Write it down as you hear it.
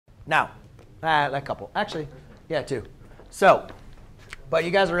Now, a couple. Actually, yeah, 2. So, but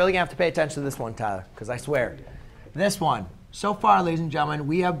you guys are really going to have to pay attention to this one, Tyler, because I swear. This one, so far, ladies and gentlemen,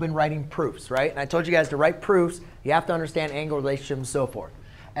 we have been writing proofs, right? And I told you guys to write proofs, you have to understand angle relationships and so forth.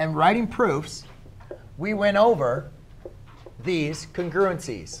 And writing proofs, we went over these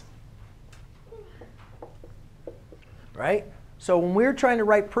congruencies, right? So when we were trying to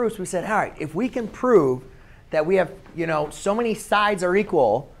write proofs, we said, all right, if we can prove that we have, so many sides are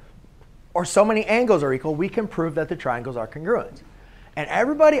equal or so many angles are equal, we can prove that the triangles are congruent. And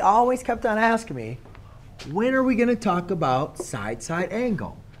everybody always kept on asking me, when are we going to talk about side-side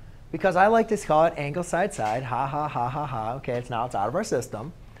angle? Because I like to call it angle side-side. Ha, ha, ha, ha, ha. OK, it's out of our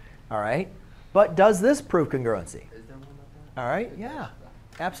system. All right. But does this prove congruency? Is there one like that? All right. Yeah,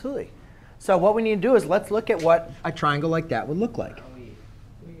 absolutely. So what we need to do is let's look at what a triangle like that would look like.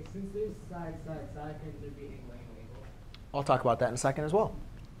 Since there's side, can there be angle, angle? I'll talk about that in a second as well.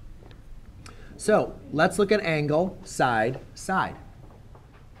 So let's look at angle side, side.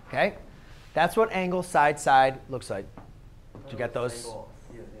 OK? That's what angle side, side looks like. Did you get those?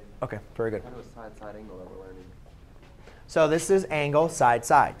 OK, very good. I know side angle that we're learning. So this is angle side,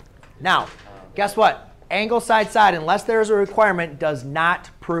 side. Now, guess what? Angle side, side, unless there's a requirement, does not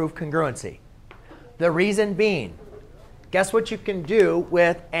prove congruency. The reason being, guess what you can do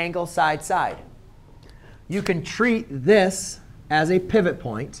with angle side, side? You can treat this as a pivot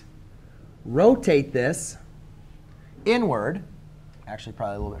point, rotate this inward, actually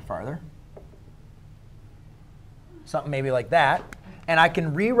probably a little bit farther, something maybe like that, and I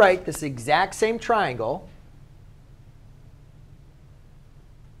can rewrite this exact same triangle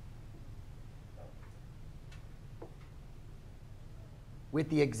with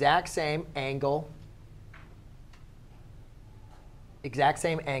the exact same angle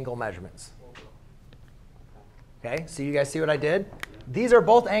measurements. OK, so you guys see what I did? These are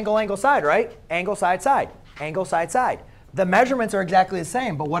both angle, angle, side, right? Angle, side, side. Angle, side, side. The measurements are exactly the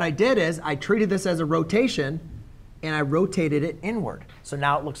same. But what I did is I treated this as a rotation, and I rotated it inward. So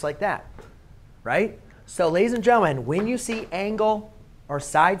now it looks like that, right? So ladies and gentlemen, when you see angle or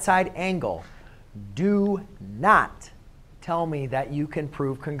side, side angle, do not tell me that you can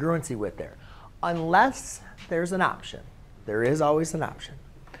prove congruency with there, unless there's an option. There is always an option.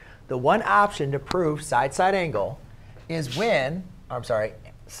 The one option to prove side-side angle is when, I'm sorry,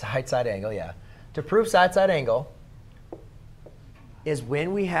 side-side angle, yeah. To prove side-side angle is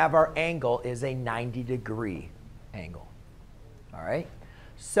when we have our angle is a 90-degree angle. All right?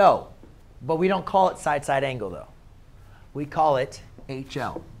 So, but we don't call it side-side angle, though. We call it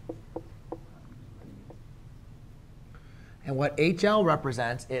HL. And what HL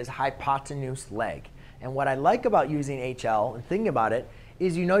represents is hypothenuse leg. And what I like about using HL and thinking about it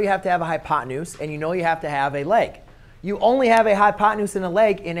is you have to have a hypotenuse and you have to have a leg. You only have a hypotenuse and a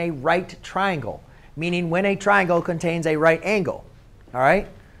leg in a right triangle, meaning when a triangle contains a right angle. All right?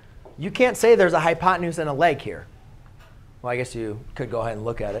 You can't say there's a hypotenuse and a leg here. Well, I guess you could go ahead and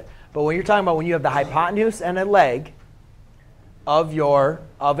look at it. But when you're talking about when you have the hypotenuse and a leg of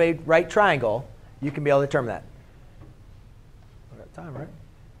a right triangle, you can be able to determine that. We got time, right?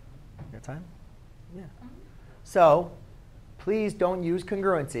 We got time? Yeah. So please don't use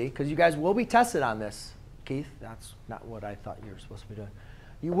congruency, because you guys will be tested on this. Keith, that's not what I thought you were supposed to be doing.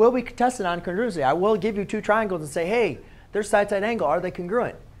 You will be tested on congruency. I will give you 2 triangles and say, hey, there's side-side angle. Are they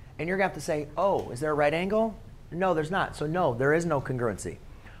congruent? And you're going to have to say, oh, is there a right angle? No, there's not. So no, there is no congruency.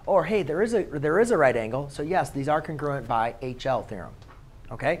 Or hey, there is a right angle. So yes, these are congruent by HL theorem.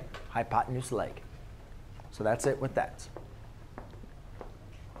 OK? Hypotenuse leg. So that's it with that.